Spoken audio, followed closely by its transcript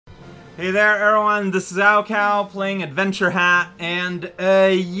Hey there everyone, this is Cow playing Adventure Hat, and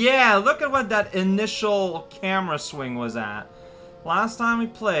yeah, look at what that initial camera swing was at. Last time we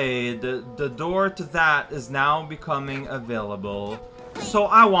played, the door to that is now becoming available. So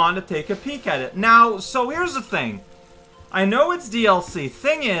I want to take a peek at it. Now, so here's the thing. I know it's DLC.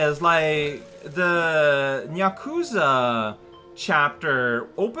 Thing is, like, the Yakuza chapter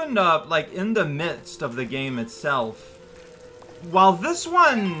opened up, like, in the midst of the game itself. While this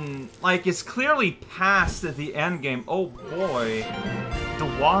one, like, is clearly past at the end game. Oh boy. The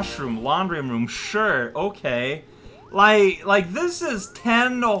washroom, laundry room, sure, okay. Like this is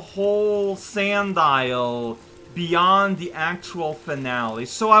 10 whole sandile beyond the actual finale.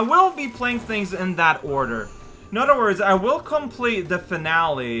 So I will be playing things in that order. In other words, I will complete the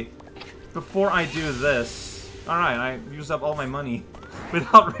finale before I do this. Alright, I used up all my money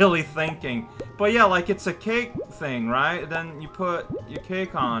without really thinking. But yeah, like it's a cake thing, right? Then you put your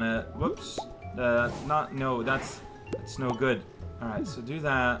cake on it. Whoops. That's no good. Alright, so do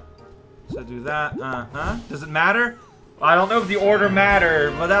that. So do that. Does it matter? I don't know if the order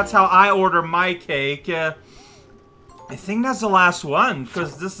mattered, but that's how I order my cake. I think that's the last one,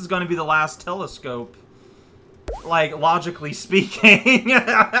 because this is going to be the last telescope. Like, logically speaking.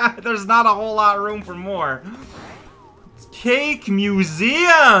 There's not a whole lot of room for more. Cake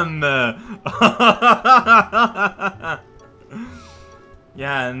museum! Yeah,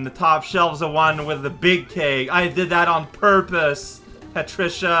 and the top shelf's the one with the big cake. I did that on purpose,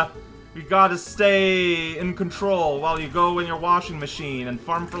 Patricia. You gotta stay in control while you go in your washing machine and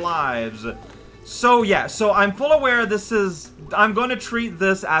farm for lives. So yeah, so I'm full aware this is... I'm gonna treat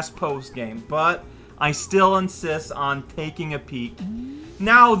this as post-game, but I still insist on taking a peek.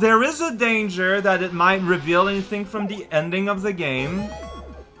 Now, there is a danger that it might reveal anything from the ending of the game,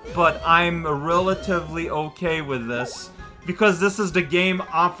 but I'm relatively okay with this, because this is the game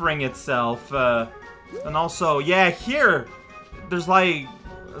offering itself. And also, yeah, here, there's like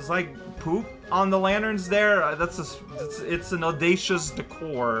poop on the lanterns there. It's an audacious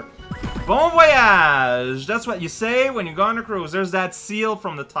decor. Bon voyage! That's what you say when you go on a cruise. There's that seal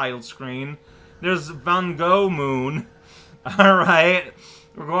from the title screen. There's Van Gogh Moon. Alright,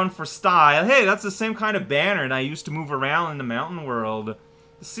 we're going for style. Hey, that's the same kind of banner that I used to move around in the mountain world.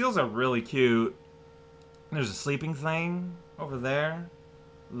 The seals are really cute. There's a sleeping thing over there.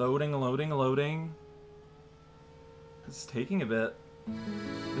 Loading, loading, loading. It's taking a bit.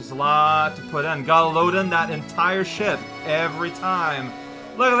 There's a lot to put in. Gotta load in that entire ship every time.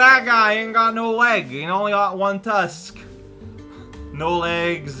 Look at that guy, he ain't got no leg. He only got one tusk. No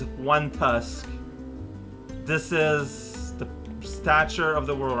legs, one tusk. This is the stature of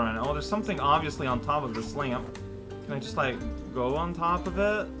the world right now. Oh, there's something obviously on top of this lamp. Can I just, like, go on top of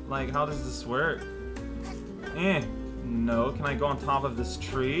it? Like, how does this work? No. Can I go on top of this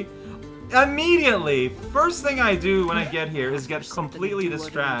tree? Immediately! First thing I do when I get here is get completely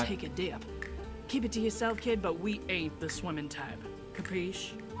distracted. Take a dip. Keep it to yourself, kid, but we ain't the swimming type.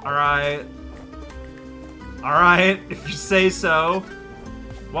 Capiche? Alright. Alright, if you say so.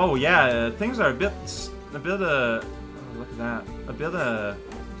 Whoa, yeah, things are a bit oh, look at that. A bit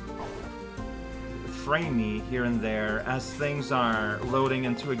framey here and there as things are loading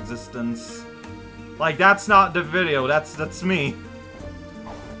into existence. Like, that's not the video, that's me.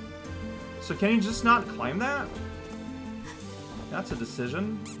 So can you just not climb that? That's a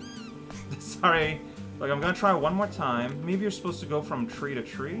decision. Sorry. Look, I'm gonna try one more time. Maybe you're supposed to go from tree to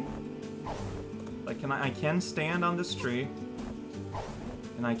tree. Like, I can stand on this tree.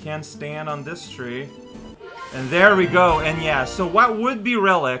 And I can stand on this tree. And there we go. And yeah, so what would be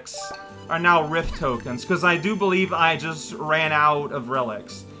relics are now rift tokens, because I do believe I just ran out of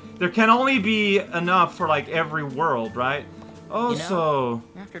relics. There can only be enough for, like, every world, right? Oh, you know, so...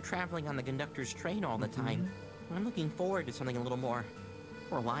 after traveling on the conductor's train all the time, I'm looking forward to something a little more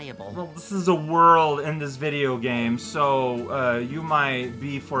reliable. Well, this is a world in this video game, so you might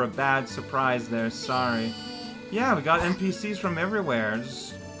be for a bad surprise there, sorry. Yeah, we got NPCs from everywhere,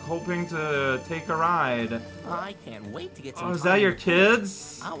 just hoping to take a ride. I can't wait to get some Oh, is that your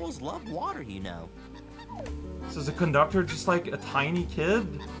kids? Owls love water, you know. So is the conductor just like a tiny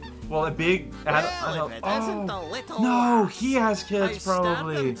kid? Well, a big... no, he has kids,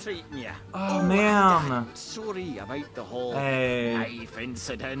 probably. Oh, man. Sorry about the whole knife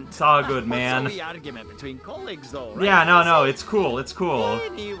incident. It's all good, man. It's a wee argument between colleagues, though, right? Yeah, no, it's cool, it's cool.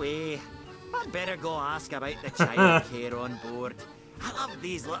 Anyway, I'd better go ask about the childcare on board. I love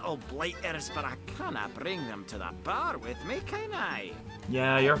these little blighters, but I cannot bring them to the bar with me, can I?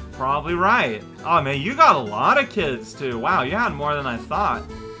 Yeah, you're probably right. Oh, man, you got a lot of kids, too. Wow, you had more than I thought.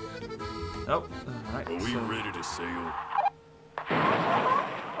 Oh, alright. Are we ready to sail?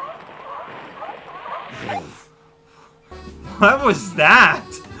 What was that?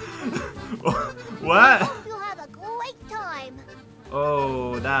 What? You'll have a great time.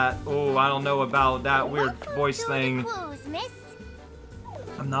 Oh, that. Oh, I don't know about that weird voice thing. Cruise, miss.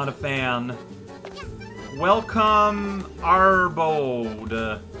 I'm not a fan. Welcome,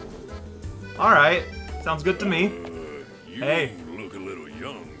 Arbode. Alright, sounds good to me. You Hey. look a little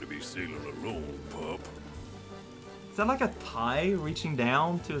young to be sailing alone, pup. Is that like a tie reaching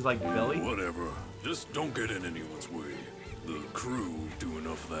down to his, like, belly? Whatever. Just don't get in anyone's way. The crew do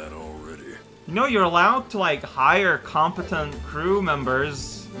enough of that already. You know, you're allowed to, like, hire competent crew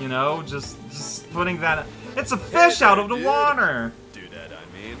members, you know, just putting that... It's a fish out of the water! Do that, I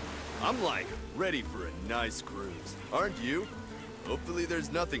mean. I'm, like, ready for a nice cruise. Aren't you? Hopefully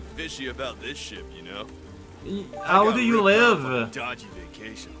there's nothing fishy about this ship, you know? How do you ripped off on a live? dodgy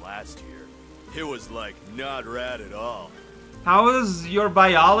vacation last year. It was, like, not rad at all. How is your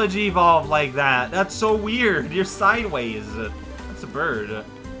biology evolved like that? That's so weird. You're sideways. That's a bird.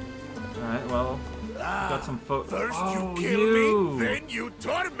 Alright, well, got some First oh, you kill you. me, then you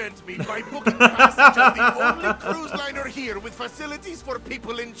torment me by booking passage on the only cruise liner here with facilities for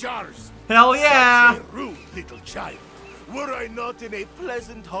people in jars. Hell yeah! Such a rude little child. Were I not in a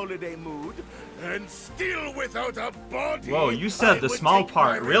pleasant holiday mood, and still without a body, Whoa, you said I the would small take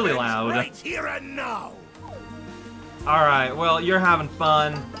part my really revenge loud. Right here and now. Alright, well, you're having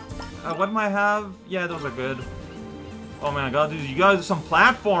fun. What do I have? Yeah, those are good. Oh man, you gotta do some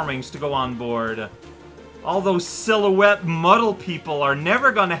platformings to go on board. All those silhouette muddle people are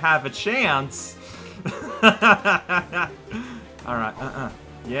never gonna have a chance. Alright,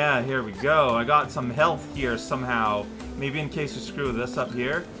 Yeah, here we go. I got some health here somehow. Maybe in case you screw this up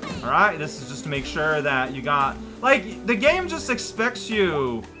here. Alright, this is just to make sure that you got... Like, the game just expects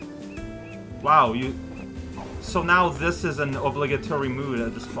you... Wow, you... So now this is an obligatory mood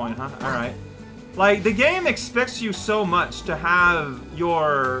at this point, huh? Alright. Like, the game expects you so much to have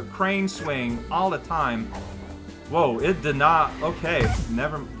your crane swing all the time. Whoa, it did not... Okay,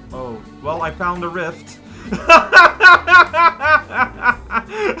 never... Oh, well, I found a rift.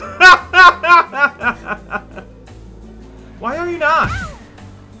 Why are you not?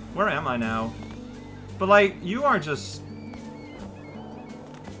 Where am I now? But, like, you are just...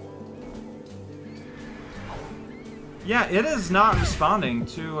 Yeah, it is not responding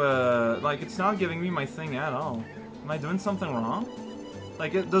to, like, it's not giving me my thing at all. Am I doing something wrong?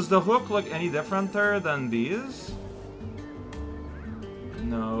 Like, does the hook look any differenter than these?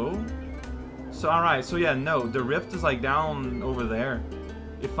 No. So, alright, so yeah, no, the rift is, like, down over there.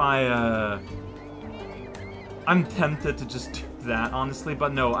 If I, I'm tempted to just do that, honestly,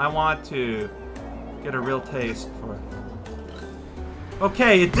 but no, I want to get a real taste for it.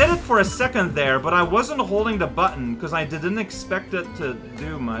 Okay, it did it for a second there, but I wasn't holding the button because I didn't expect it to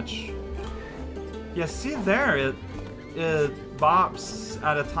do much. Yeah, see there, it bops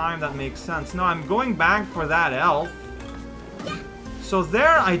at a time that makes sense. No, I'm going back for that elf. So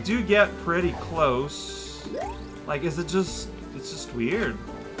there I do get pretty close. Like, is it just... It's just weird.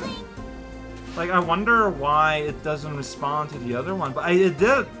 Like, I wonder why it doesn't respond to the other one. But it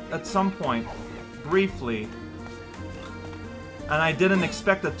did at some point. Briefly. And I didn't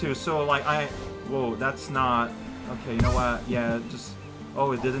expect it to, so like whoa, that's not... Okay, you know what? Yeah, just...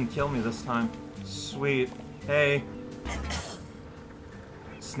 Oh, it didn't kill me this time. Sweet. Hey.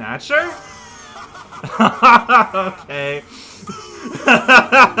 Snatcher? Okay. You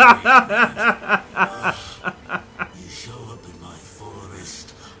show up in my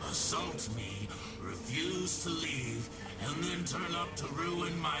forest, assault me, refuse to leave, and then turn up to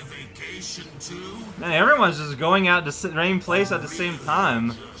ruin my vacation too? Man, everyone's just going out to the same place at the same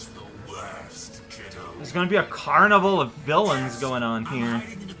time. Just the worst, kiddo. There's gonna be a carnival of villains going on I'm here.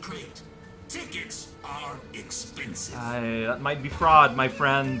 hiding in a crate. Tickets are expensive. That might be fraud, my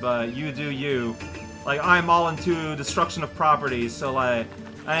friend, but you do you. Like, I'm all into destruction of property, so like,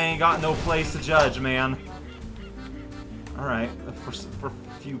 I ain't got no place to judge, man. Alright, for a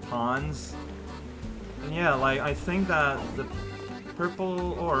few pawns. And yeah, like, I think that the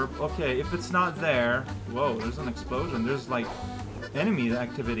purple orb... Okay, if it's not there... Whoa, there's an explosion. There's, like, enemy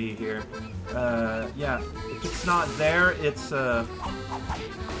activity here. Yeah, if it's not there, it's,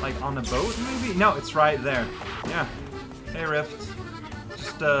 like, on the boat, maybe? No, it's right there. Yeah. Hey, Rift.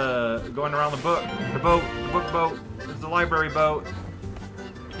 Just, going around the book boat. There's the library boat.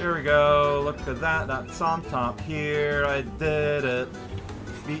 There we go. Look at that. That's on top here. I did it.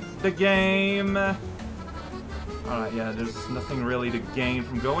 Beat the game. Alright, yeah, there's nothing really to gain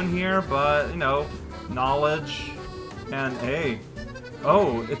from going here, but, you know, knowledge. And, hey.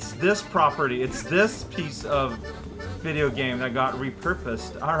 Oh, it's this property. It's this piece of video game that got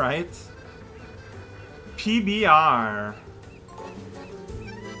repurposed. Alright. PBR.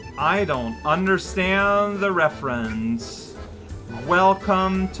 I don't understand the reference.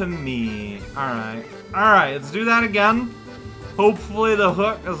 Welcome to me. Alright. Alright, let's do that again. Hopefully the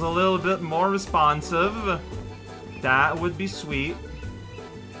hook is a little bit more responsive. That would be sweet.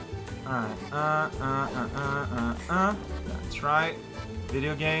 Alright. That's right.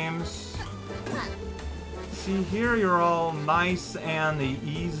 Video games. See, here you're all nice and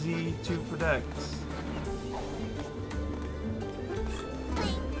easy to predict.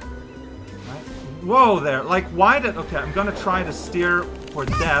 Right. Whoa there. Like, why did... Okay, I'm gonna try to steer for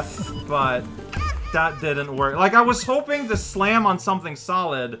death, but that didn't work. Like, I was hoping to slam on something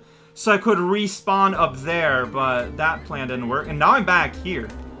solid so I could respawn up there, but that plan didn't work. And now I'm back here.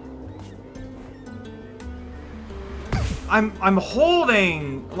 I'm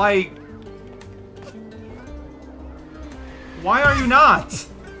holding, like... Why are you not?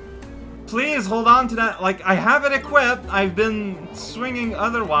 Please hold on to that. Like, I have it equipped. I've been swinging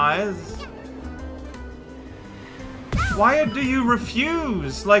otherwise. Why do you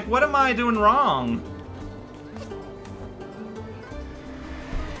refuse? Like, what am I doing wrong?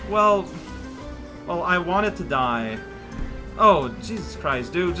 Well, I wanted to die. Oh, Jesus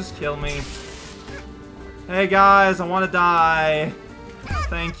Christ, dude, just kill me. Hey guys, I want to die.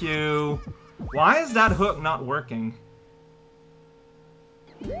 Thank you. Why is that hook not working?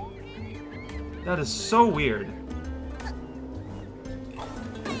 That is so weird.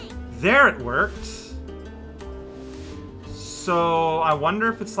 There it worked. So, I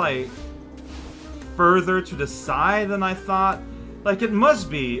wonder if it's like further to the side than I thought. Like, it must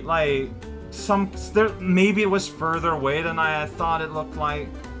be like maybe it was further away than I thought it looked like.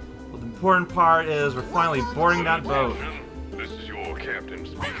 Well, the important part is we're finally boarding that boat. This is your captain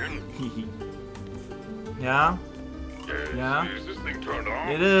speaking. Yeah? Yes, Yeah? is this thing turned on?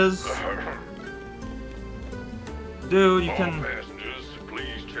 It is. Dude, you All can... passengers,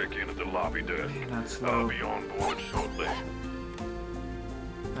 please check in at the lobby desk. That's I'll slow. be on board shortly.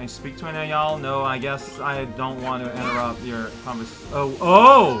 Can I speak to any of y'all? No, I guess I don't want to interrupt your conversation.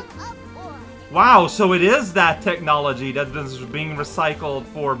 Oh! Wow, so it is that technology that is being recycled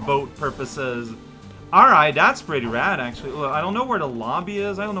for boat purposes. Alright, that's pretty rad, actually. Look, I don't know where the lobby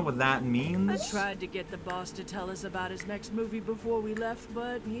is. I don't know what that means. I tried to get the boss to tell us about his next movie before we left,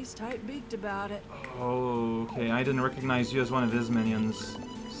 but he's tight-beaked about it. Oh, okay. I didn't recognize you as one of his minions.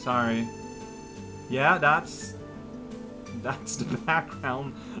 Sorry. Yeah, that's the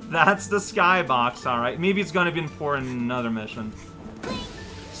background. That's the skybox, alright. Maybe it's gonna be important in another mission.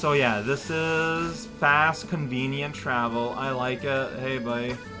 So yeah, this is fast, convenient travel. I like it. Hey,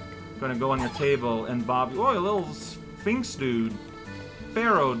 buddy. Gonna go on your table and Bob... Oh, a little Sphinx dude.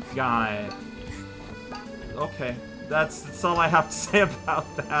 Pharaoh guy. Okay. That's all I have to say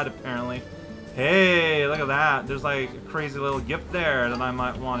about that, apparently. Hey, look at that. There's like a crazy little gift there that I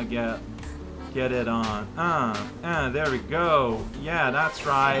might want to get it on. There we go. Yeah, that's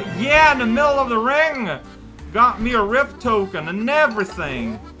right. Yeah, in the middle of the ring! Got me a rift token and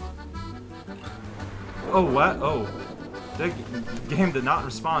everything! Oh, what? Oh. The game did not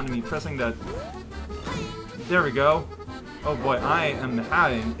respond to me pressing that. There we go. Oh boy, I am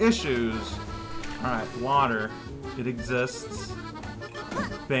having issues. Alright, water. It exists.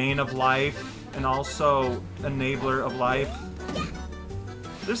 Bane of life, and also enabler of life.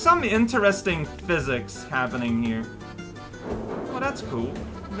 There's some interesting physics happening here. Oh, that's cool.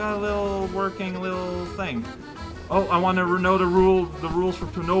 We got a little working little thing. Oh, I want to know the rules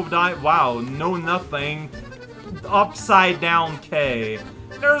for no die. Wow, know nothing. Upside down K.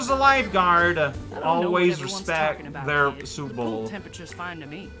 There's a lifeguard. Always respect their Super Bowl. Temperature's fine to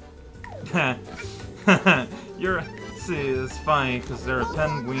me. See, it's funny because they're a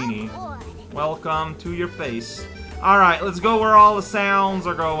penguini. Welcome to your face. Alright, let's go where all the sounds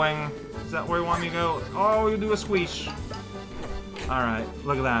are going. Is that where you want me to go? Oh, you do a squish. Alright,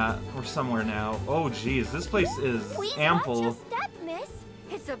 look at that. We're somewhere now. Oh, geez, this place is ample. Watch your step, miss.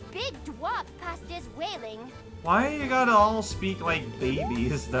 It's a big drop past this railing. Why you gotta all speak like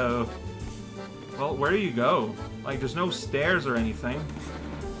babies, though? Well, where do you go? Like, there's no stairs or anything.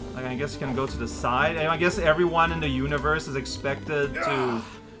 Like, I guess you can go to the side. I guess everyone in the universe is expected to...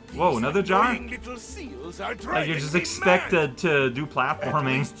 Whoa, another jar? Like, you're just expected to do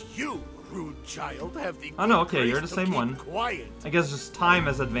platforming. You, rude child, have the Oh no, okay, you're the same one. I guess just time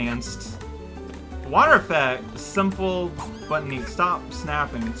has advanced. Water effect, simple but neat. Stop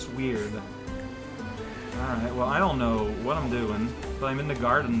snapping, it's weird. Alright, well, I don't know what I'm doing, but I'm in the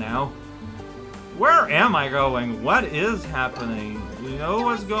garden now. Where am I going? What is happening? You know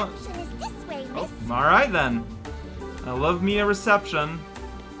what's going... Oh, alright then. I love me a reception.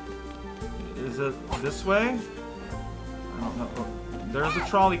 Is it this way? I don't know. Oh, there's the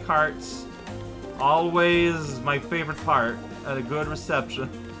trolley carts. Always my favorite part at a good reception.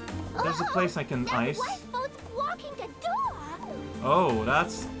 There's a place I can ice. Blocking the door. Oh,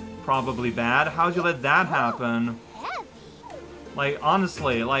 that's probably bad. How'd you let that happen? Heavy. Like,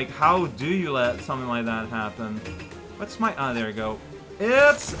 honestly, like, how do you let something like that happen? What's my... Ah, there we go.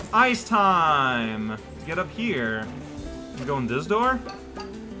 It's ice time! Let's get up here. You go in this door?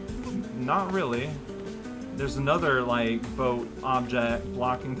 Not really. There's another, like, boat object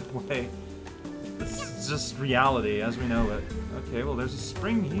blocking the way. It's just reality as we know it. Okay, well, there's a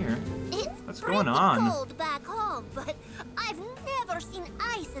spring here. What's going on? It's cold back home, but I've never seen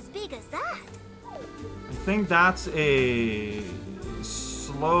ice as big as that. I think that's a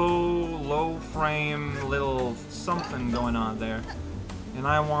slow, low frame little something going on there. And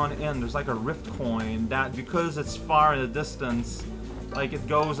I want in. There's like a rift coin that, because it's far in the distance, like it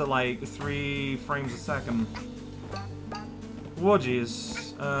goes at like 3 frames a second. Whoa,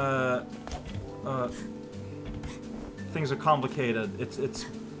 jeez. Things are complicated. It's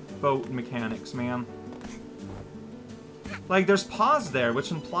boat mechanics, man. Like, there's pause there, which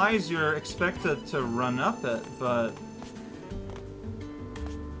implies you're expected to run up it, but...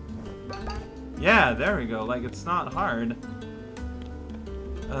 Yeah, there we go. Like, it's not hard.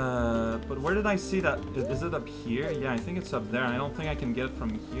 But where did I see that? Is it up here? Yeah, I think it's up there. I don't think I can get it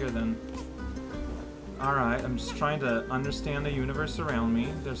from here, then. Alright, I'm just trying to understand the universe around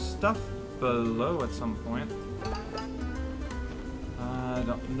me. There's stuff below at some point. I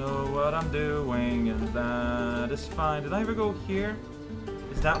don't know what I'm doing, and that is fine. Did I ever go here?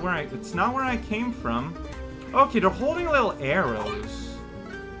 Is that where it's not where I came from. Okay, they're holding little arrows.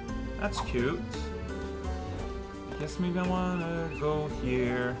 That's cute. I guess maybe I wanna go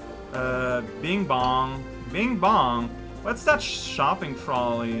here. Bing bong. Bing bong. What's that shopping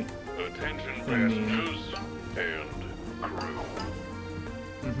trolley? Attention thingy? passengers and crew.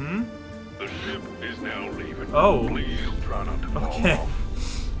 Mm-hmm. The ship is now leaving. Oh. Please try not to fall Okay. off.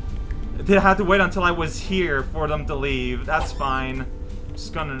 They had to wait until I was here for them to leave. That's fine. I'm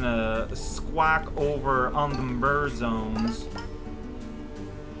just gonna squawk over on the bird zones.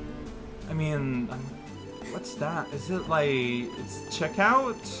 I mean, what's that? Is it like it's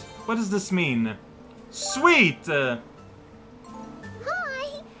checkout? What does this mean? Sweet. Hi,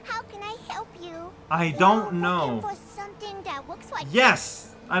 how can I help you? I don't You're know. looking for something that looks like.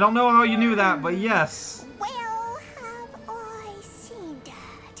 Yes. I don't know how you knew that, but yes. Well, have I seen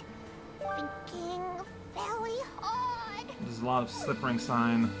that? Thinking very hard. There's a lot of slip ring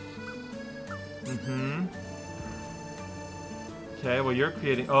sign. Mm-hmm. Okay, well you're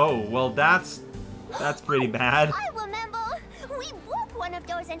creating. Oh, well that's pretty bad. I remember. We broke one of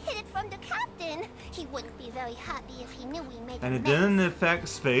those and hid it from the captain. He wouldn't be very happy if he knew we made And a it mess. didn't affect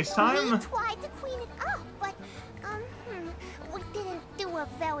space time. We tried to clean it up, but we didn't do a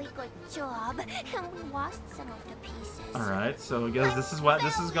very good job, and we lost some of the pieces. All right, so I guess this is what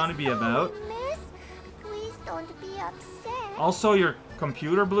this is going to be about. Miss, please don't be upset. Also, your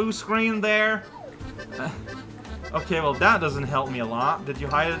computer blue screen there. Okay, well that doesn't help me a lot. Did you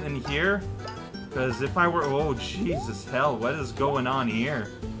hide it in here? Because if I were... Oh, Jesus, hell, what is going on here?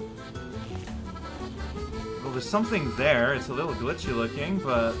 Well, there's something there. It's a little glitchy looking,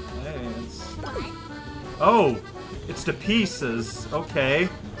 but hey, it's... Oh, it's the pieces. Okay.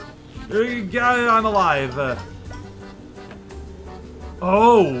 I'm alive.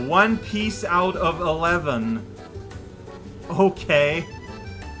 Oh, 1 piece out of 11. Okay.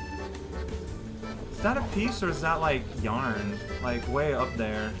 Is that a piece or is that like yarn? Like way up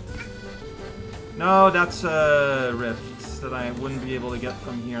there. No, that's rifts that I wouldn't be able to get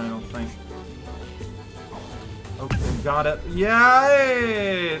from here, I don't think. Okay, got it.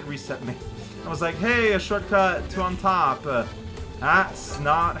 Yay! It reset me. I was like, hey, a shortcut to on top. That's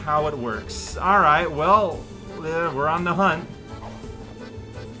not how it works. Alright, well, we're on the hunt.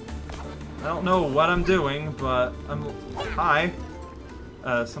 I don't know what I'm doing, but I'm... Hi.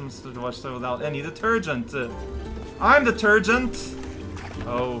 Someone stood to watch that without any detergent. I'm detergent!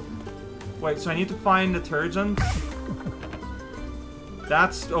 Oh. Wait, so I need to find detergent?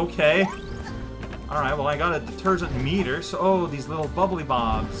 That's okay. Alright, well I got a detergent meter, so... Oh, these little bubbly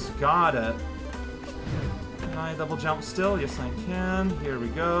bobs. Got it. Can I double jump still? Yes, I can. Here we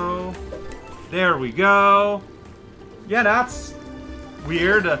go. There we go. Yeah, that's...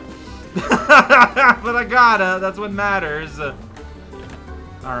 weird. But I got it. That's what matters.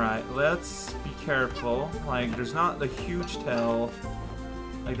 Alright, let's be careful. Like, there's not a huge tail.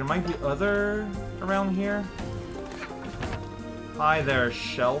 Like, there might be other around here. Hi there,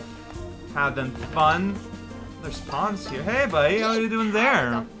 shelf. Having fun. There's ponds here. Hey, buddy, how are you doing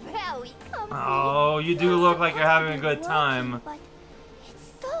there? Very Oh, you do look like you're having a good time. But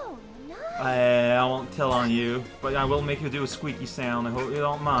it's so nice. I won't tell on you, but I will make you do a squeaky sound. I hope you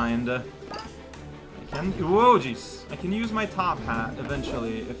don't mind. I can. Whoa, jeez. I can use my top hat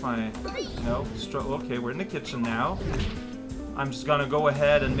eventually if I. No. Okay, we're in the kitchen now. I'm just gonna go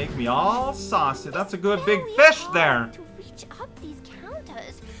ahead and make me all saucy. That's a good big fish there. To reach up these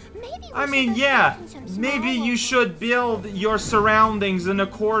counters. Maybe I mean, yeah. Maybe you should build your surroundings in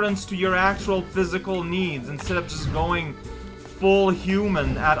accordance to your actual physical needs instead of just going full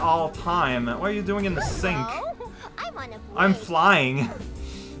human at all time. What are you doing in the sink? I'm flying.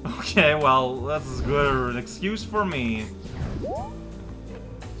 Okay, well, that's as good an excuse for me. So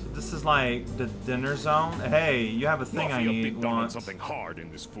this is like the dinner zone. Hey, you have a thing I need. Want something hard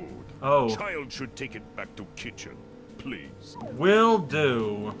in this food. Oh. Child should take it back to kitchen, please. Will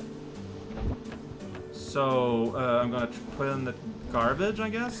do. So I'm gonna put in the garbage, I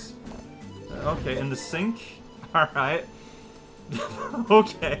guess. Okay, in the sink. All right.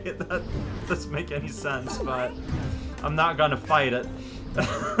 Okay, that doesn't make any sense, but I'm not gonna fight it.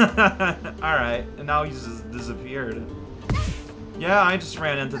 Alright, and now he's just disappeared. Yeah, I just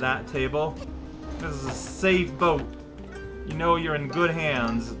ran into that table. This is a safe boat. You know you're in good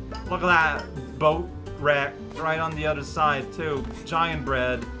hands. Look at that boat wreck right on the other side, too. Giant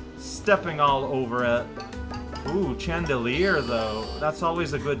bread stepping all over it. Ooh, chandelier, though. That's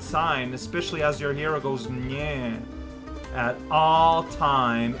always a good sign, especially as your hero goes meh at all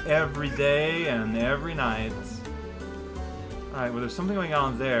time, every day and every night. Alright, well, there's something going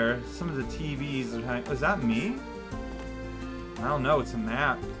on there. Some of the TVs are hanging. Is that me? I don't know. It's a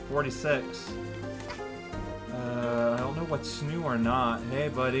map. 46. I don't know what's new or not. Hey,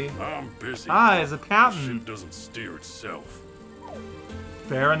 buddy. I'm busy. Hi, it's a captain. Ship doesn't steer itself.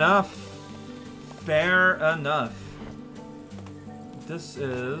 Fair enough. Fair enough. This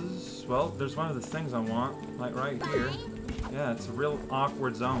is... Well, there's one of the things I want. Like, right here. Yeah, it's a real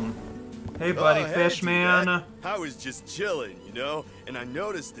awkward zone. Hey, buddy, fish man. I was just chilling, you know, and I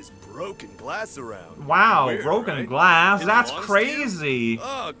noticed this broken glass around. Wow, Weird, broken right? glass? It That's belongs to crazy. you?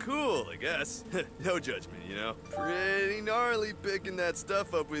 Oh, cool, I guess. No judgment, you know. Pretty gnarly picking that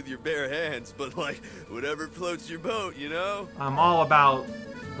stuff up with your bare hands, but like, whatever floats your boat, you know? I'm all about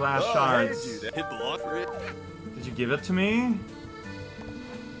glass shards. Hey, dude, it belonged for it. Did you give it to me?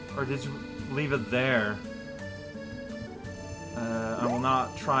 Or did you leave it there? I will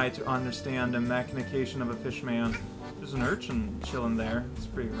not try to understand the mechanication of a fishman. There's an urchin chilling there. It's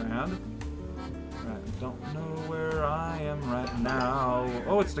pretty rad. Right, don't know where I am right now.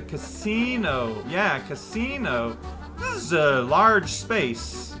 Oh, it's the casino. Yeah, casino. This is a large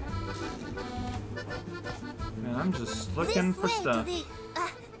space. Man, I'm just looking for stuff.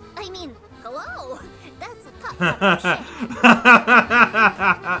 I mean, hello. That's a tough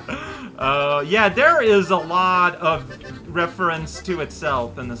yeah, there is a lot of reference to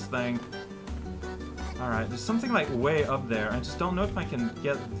itself in this thing. Alright, there's something like way up there. I just don't know if I can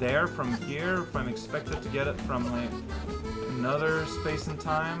get there from here, if I'm expected to get it from like another space and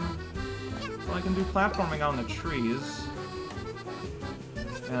time. Well, I can do platforming on the trees.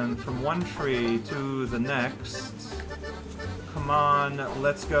 And from one tree to the next. Come on,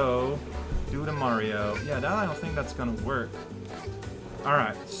 let's go. Do the Mario. Yeah, that I don't think that's gonna work.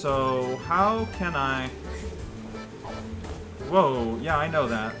 Alright, so how can I... Whoa, yeah, I know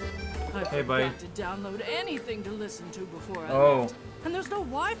that. Hey, buddy. I forgot to download anything to listen to before I Oh. left. And there's no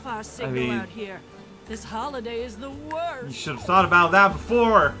Wi-Fi signal out here. This holiday is the worst. You should have thought about that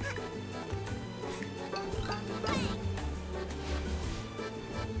before.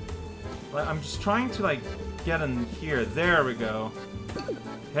 Like, I'm just trying to, like, get in here. There we go.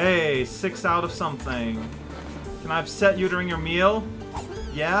 Hey, 6 out of something. Can I upset you during your meal?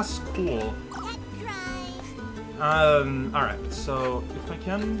 Yes? Cool. Alright, so if I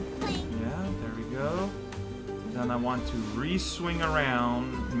can... Yeah, there we go. Then I want to re-swing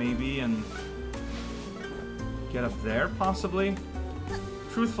around, maybe, and get up there, possibly?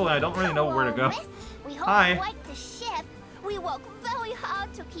 Truthfully, I don't really know where to go. We hope Hi. you like the ship. We work very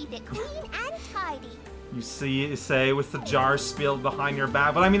hard to keep it clean and tidy. You see, you say, with the jar spilled behind your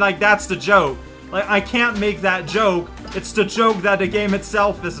back. But I mean, like, that's the joke. Like, I can't make that joke. It's the joke that the game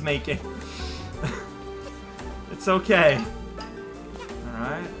itself is making. It's okay.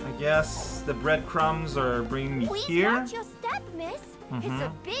 Alright, I guess the breadcrumbs are bringing me here. Watch your step, miss. It's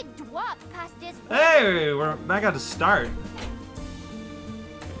a big drop past this way. Hey, we're back at the start.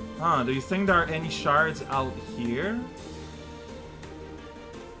 Huh, do you think there are any shards out here?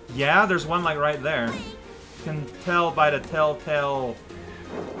 Yeah, there's one like right there. You can tell by the telltale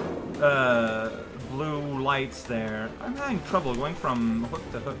blue lights there. I'm having trouble going from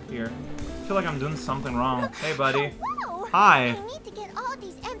hook to hook here. I feel like I'm doing something wrong. Hey, buddy. Hello. Hi. I need to get all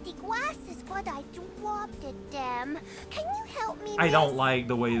these empty glasses, but I dropped them. Can you help me, I don't miss? like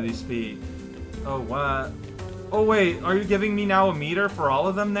the way they speak. Oh, what? Oh, wait. Are you giving me now a meter for all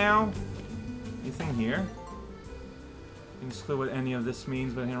of them now? Anything here? You can clue what any of this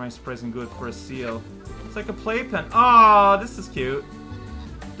means, but here am I surprising good for a seal. It's like a playpen. Oh, this is cute.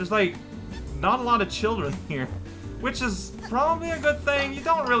 There's like not a lot of children here, which is probably a good thing. You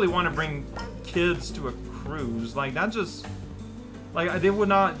don't really want to bring kids to a cruise. Like that just like they would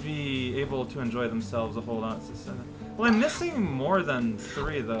not be able to enjoy themselves a whole lot. Well, I'm missing more than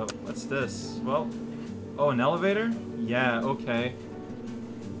 3 though. What's this? Well, oh, an elevator? Yeah, okay.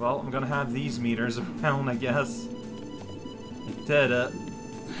 Well, I'm gonna have these meters around, I guess. I did it.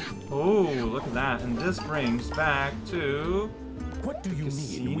 Oh, look at that. And this brings back to... What do you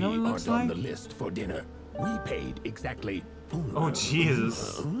mean we aren't on the list for dinner? We paid exactly... Oh,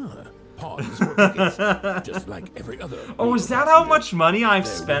 Jesus. Pawns for tickets, just like every other... Oh, is that how much money I've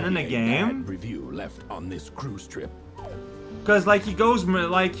spent in a game? Review left on this cruise trip. Because, like, he goes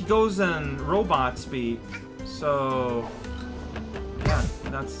in robot speed. So... Yeah,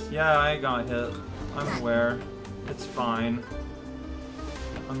 that's... Yeah, I got hit. I'm aware. It's fine.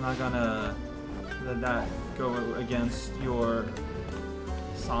 I'm not gonna let that go against your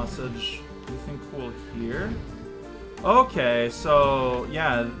sausage. Anything cool here? Okay, so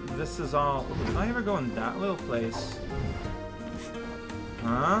yeah, this is all. Did I ever go in that little place?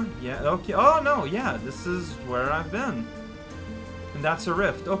 Huh? Yeah, okay. Oh no, yeah, this is where I've been. And that's a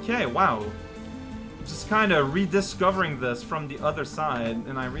rift. Okay, wow. Just kind of rediscovering this from the other side,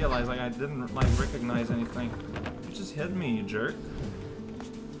 and I realized like I didn't like recognize anything. You just hit me, you jerk.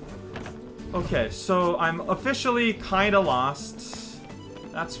 Okay, so I'm officially kind of lost.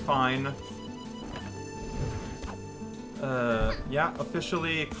 That's fine. Yeah,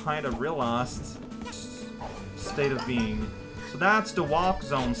 officially kind of real lost state of being. So that's the walk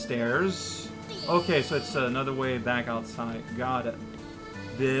zone stairs. Okay, so it's another way back outside. Got it.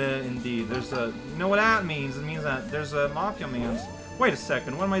 Indeed. There's a... You know what that means? It means that there's a Mafia Man. Wait a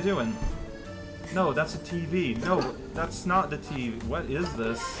second, what am I doing? No, that's a TV. No, that's not the TV. What is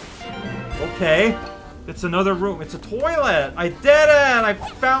this? Okay. It's another room. It's a toilet! I did it! I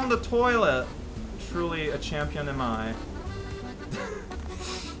found the toilet! Truly a champion am I.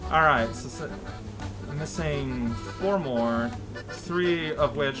 Alright, so I'm missing 4 more. 3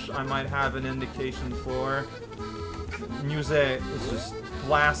 of which I might have an indication for. Music is just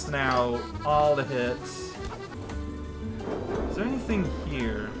blasting out all the hits. Is there anything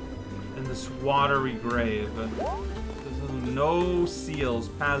here in this watery grave? There's no seals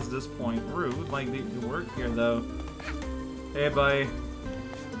past this point. Rude, like they work here though. Hey, buddy.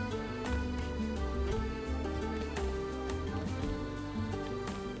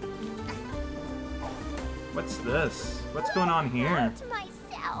 What's this? What's going on here?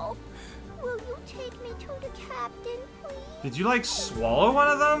 Myself. Will you take me to the captain, please? Did you like swallow one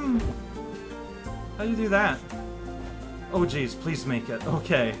of them? How do you do that? Oh jeez, please make it.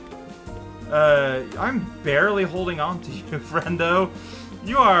 Okay. I'm barely holding on to you, friendo.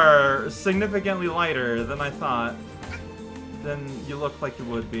 You are significantly lighter than I thought. Than you look like you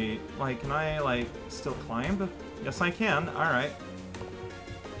would be. Like, can I, like, still climb? Yes, I can. Alright.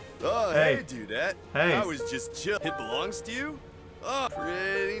 Oh, hey, dudette. Hey. I was just chill. It belongs to you? Oh,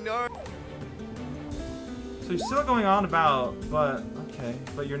 pretty gnarly. So you're still going on about, but, okay.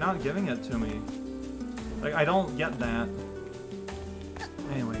 But you're not giving it to me. Like, I don't get that.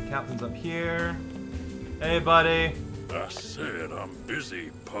 Anyway, Captain's up here. Hey, buddy. I said I'm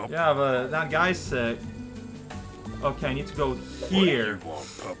busy, pup. Yeah, but that guy's sick. Okay, I need to go here. What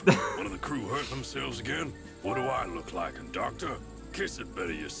do you want, pup? One of the crew hurt themselves again? What do I look like, a doctor? Kiss it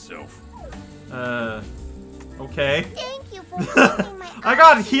better yourself. Okay. Thank you for kissing my I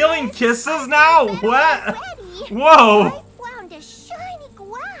got healing kisses now? What? Whoa! I found a shiny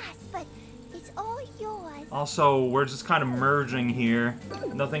glass, but it's all yours. Also, we're just kind of merging here.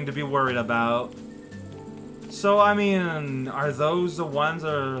 Nothing to be worried about. So, I mean, are those the ones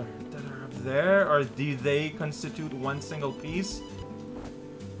that are up there? Or do they constitute one single piece?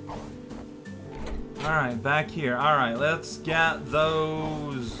 Alright, back here. Alright, let's get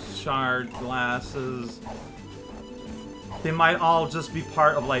those shard glasses. They might all just be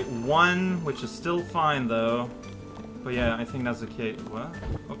part of, like, one, which is still fine, though. But yeah, I think that's the case. What?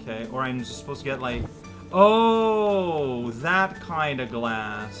 Okay, or I'm just supposed to get, like... Oh, that kind of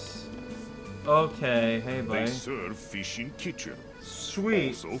glass. Okay, hey, buddy. They serve fish in kitchen.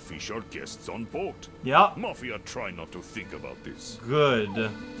 Sweet. Also, fish are guests on boat. Yep. Mafia try not to think about this.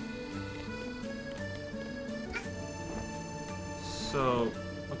 Good. So,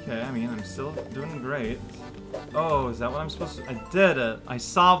 okay, I mean, I'm still doing great. Oh, is that what I'm supposed to... I did it! I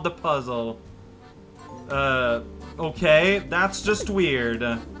solved the puzzle. Okay, that's just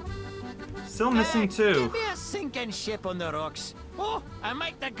weird. Still missing two. Give me a sinking ship on the rocks. Oh, I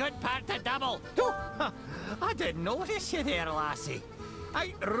make the good part to double. Oh, I didn't notice you there, lassie. Out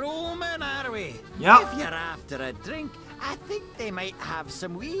roaming, are we? Yep. If you're after a drink, I think they might have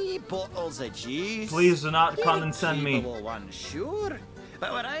some wee bottles of juice. Please do not condescend me. One, sure.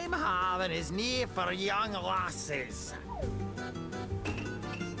 But what I'm having is near for young lasses.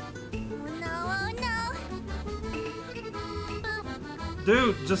 Oh no.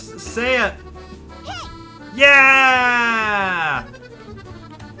 Dude, just say it. Hey! Yeah!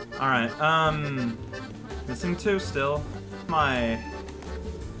 Alright, missing two still. My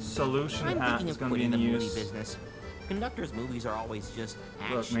solution I'm hat thinking is of gonna be quitting in the movie use. business. Conductor's movies are always just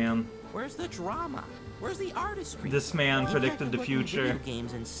action. Look, man. Where's the drama? Where's the artistry? This man Maybe I predicted could the look into future. video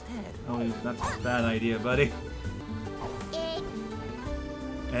games instead. Oh, that's a bad idea, buddy. Egg.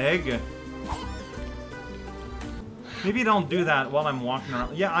 Egg? Maybe don't do that while I'm walking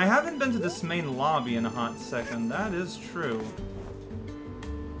around. Yeah, I haven't been to this main lobby in a hot second. That is true.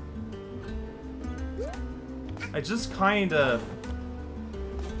 I just kinda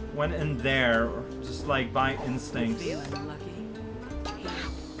went in there, just like by instinct. Feeling lucky.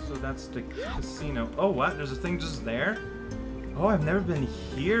 So that's the casino. Oh, what? There's a thing just there? Oh, I've never been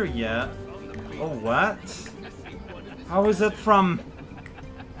here yet. Oh, what? How is it from...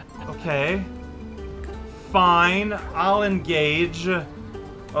 Okay. Fine, I'll engage.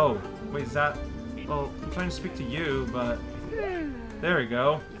 Oh, wait, is that... Well, I'm trying to speak to you, but... There we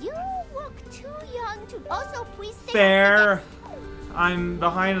go. You look too young to also please stay Fair. I'm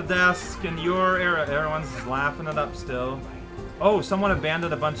behind a desk, and everyone's laughing it up still. Oh, someone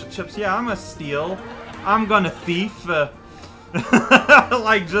abandoned a bunch of chips. Yeah, I'm gonna steal. I'm gonna thief.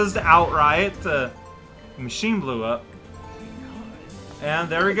 Like, just outright. The machine blew up. And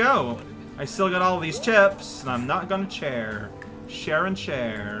there we go. I still got all these chips, and I'm not gonna share. Share and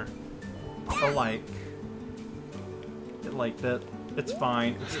share. Alike. It liked it. It's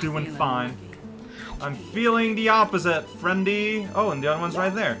fine. It's doing fine. I'm feeling the opposite, friendy. Oh, and the other one's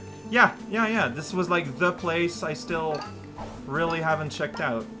right there. Yeah. This was like the place I still really haven't checked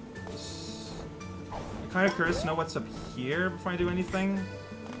out. I'm kind of curious to know what's up here before I do anything.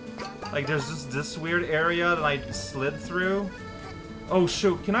 Like, there's just this weird area that I slid through. Oh,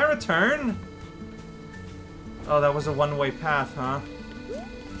 shoot. Can I return? Oh, that was a one-way path, huh?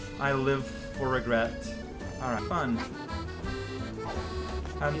 I live for regret. Alright, fun.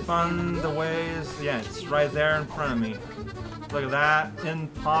 Have fun the ways... Yeah, it's right there in front of me. Look at that.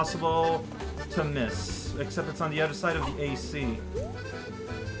 Impossible to miss. Except it's on the other side of the AC.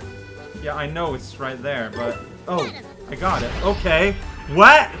 Yeah, I know it's right there, but... Oh, I got it. Okay.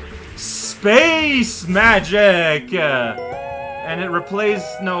 What? Space magic! And it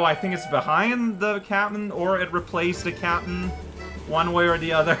replaced... No, I think it's behind the captain, or it replaced the captain. One way or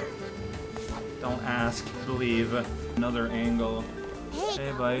the other. Don't ask, believe. Another angle.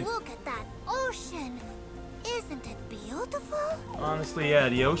 Hey, buddy. Look at that ocean. Isn't it beautiful? Honestly, yeah,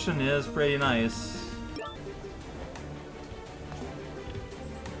 the ocean is pretty nice.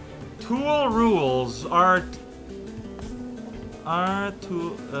 Tool rules are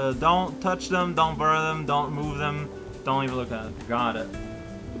to don't touch them, don't burn them, don't move them, don't even look at it. Got it.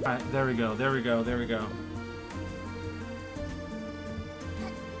 Alright, there we go, there we go, there we go.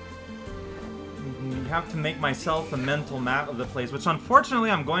 You have to make myself a mental map of the place, which unfortunately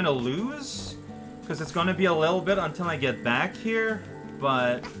I'm going to lose, because it's going to be a little bit until I get back here,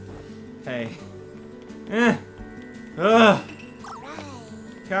 but hey. Ugh.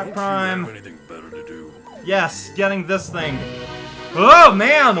 Cat Prime. Anything better to do? Yes, getting this thing. Oh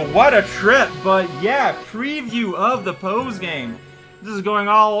man, what a trip! But yeah, preview of the Pose game. This is going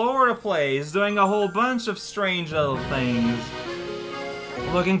all over the place, doing a whole bunch of strange little things.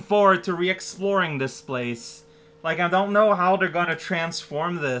 Looking forward to re-exploring this place. Like, I don't know how they're gonna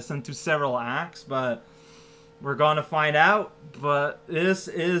transform this into several acts, but we're gonna find out. But this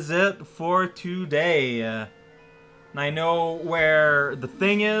is it for today. And I know where the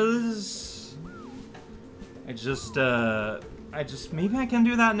thing is. I just, maybe I can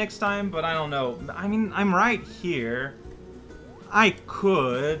do that next time, but I don't know. I mean, I'm right here. I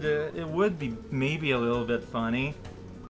could. It would be maybe a little bit funny.